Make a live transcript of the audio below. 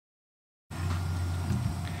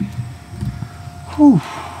Whew.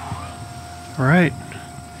 All right.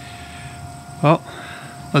 Well,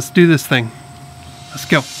 let's do this thing. Let's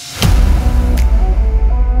go.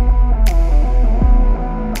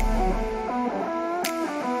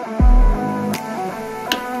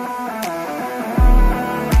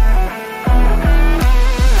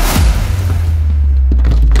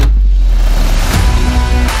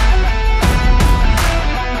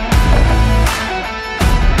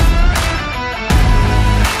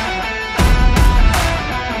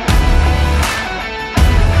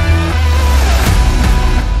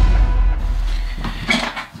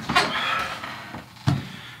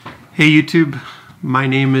 Hey YouTube, my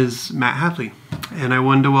name is Matt Hadley, and I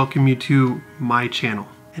wanted to welcome you to my channel.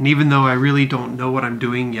 And even though I really don't know what I'm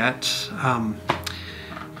doing yet, I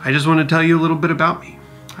just want to tell you a little bit about me.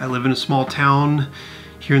 I live in a small town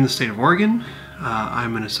here in the state of Oregon.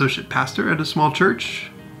 I'm an associate pastor at a small church.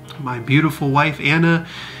 My beautiful wife Anna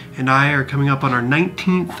and I are coming up on our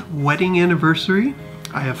 19th wedding anniversary.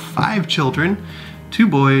 I have 5 children, 2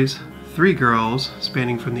 boys, 3 girls,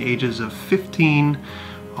 spanning from the ages of 15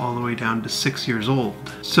 all the way down to 6 years old.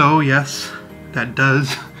 So yes, that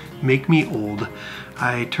does make me old.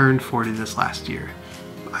 I turned 40 this last year.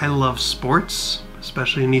 I love sports,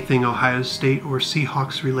 especially anything Ohio State or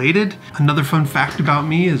Seahawks related. Another fun fact about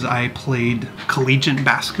me is I played collegiate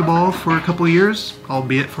basketball for a couple years,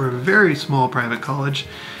 albeit for a very small private college.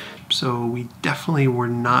 So we definitely were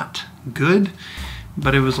not good,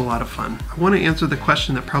 but it was a lot of fun. I want to answer the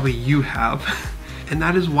question that probably you have, and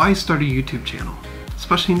that is why start a YouTube channel?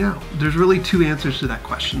 Especially now. There's really 2 answers to that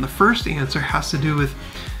question. The first answer has to do with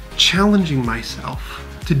challenging myself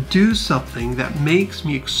to do something that makes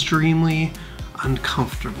me extremely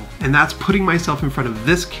uncomfortable. And that's putting myself in front of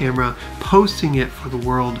this camera, posting it for the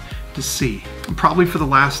world to see. Probably for the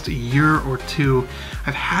last year or 2,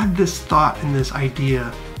 I've had this thought and this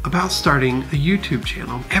idea about starting a YouTube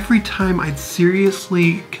channel. Every time I'd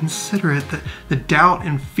seriously consider it, the doubt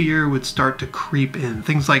and fear would start to creep in.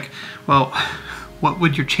 Things like, well, what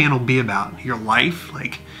would your channel be about? Your life?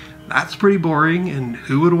 Like, that's pretty boring, and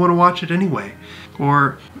who would want to watch it anyway?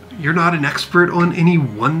 Or you're not an expert on any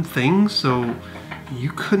one thing, so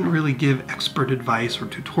you couldn't really give expert advice or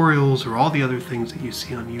tutorials or all the other things that you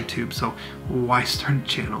see on YouTube, so why start a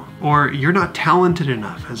channel? Or you're not talented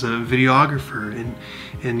enough as a videographer,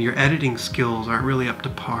 and your editing skills aren't really up to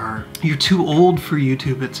par. You're too old for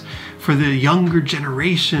YouTube, it's for the younger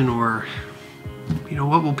generation, or, you know,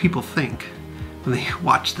 what will people think when they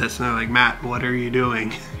watch this and they're like, Matt, what are you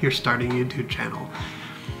doing? You're starting a YouTube channel.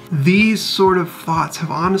 These sort of thoughts have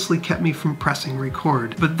honestly kept me from pressing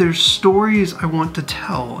record, but there's stories I want to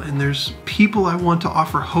tell, and there's people I want to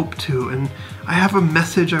offer hope to, and I have a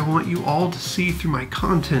message I want you all to see through my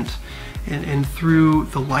content and through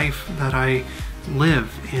the life that I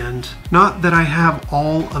live. And not that I have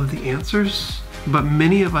all of the answers, but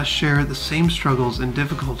many of us share the same struggles and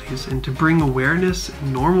difficulties, and to bring awareness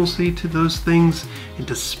and normalcy to those things and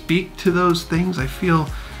to speak to those things, I feel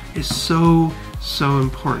is so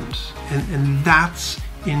important. And that's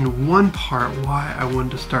in one part why I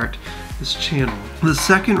wanted to start this channel. The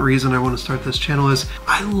second reason I want to start this channel is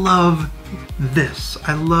I love this.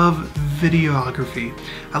 I love videography.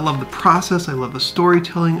 I love the process, I love the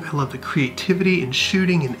storytelling, I love the creativity in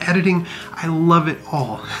shooting and editing. I love it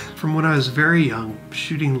all. From when I was very young,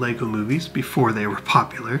 shooting Lego movies before they were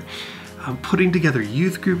popular, putting together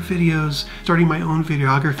youth group videos, starting my own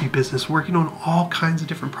videography business, working on all kinds of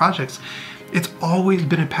different projects. It's always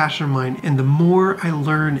been a passion of mine, and the more I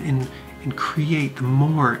learn and create, the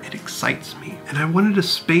more it excites me. And I wanted a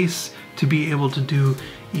space to be able to do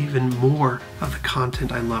even more of the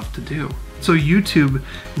content I love to do. So YouTube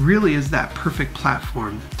really is that perfect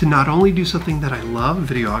platform to not only do something that I love,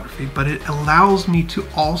 videography, but it allows me to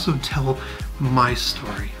also tell my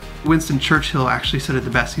story. Winston Churchill actually said it the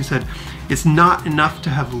best. He said, "It's not enough to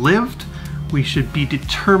have lived, we should be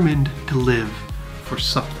determined to live for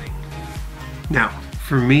something." Now,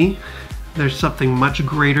 for me, there's something much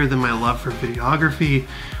greater than my love for videography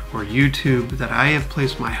or YouTube that I have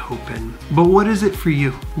placed my hope in. But what is it for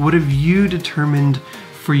you? What have you determined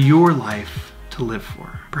for your life to live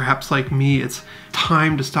for? Perhaps like me, it's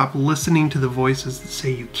time to stop listening to the voices that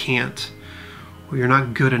say you can't or you're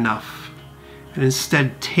not good enough, and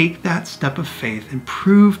instead take that step of faith and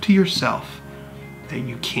prove to yourself that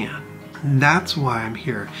you can. And that's why I'm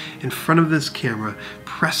here in front of this camera,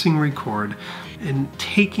 pressing record and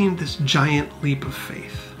taking this giant leap of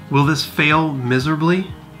faith. Will this fail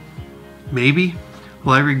miserably? Maybe.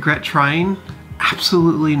 Will I regret trying?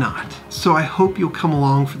 Absolutely not. So I hope you'll come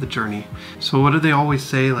along for the journey. So what do they always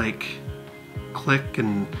say, like click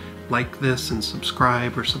and like this and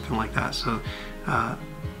subscribe or something like that? So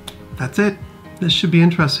that's it. This should be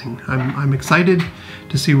interesting. I'm excited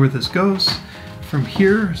to see where this goes from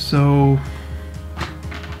here, so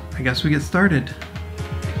I guess we get started.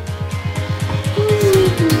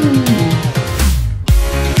 Woo!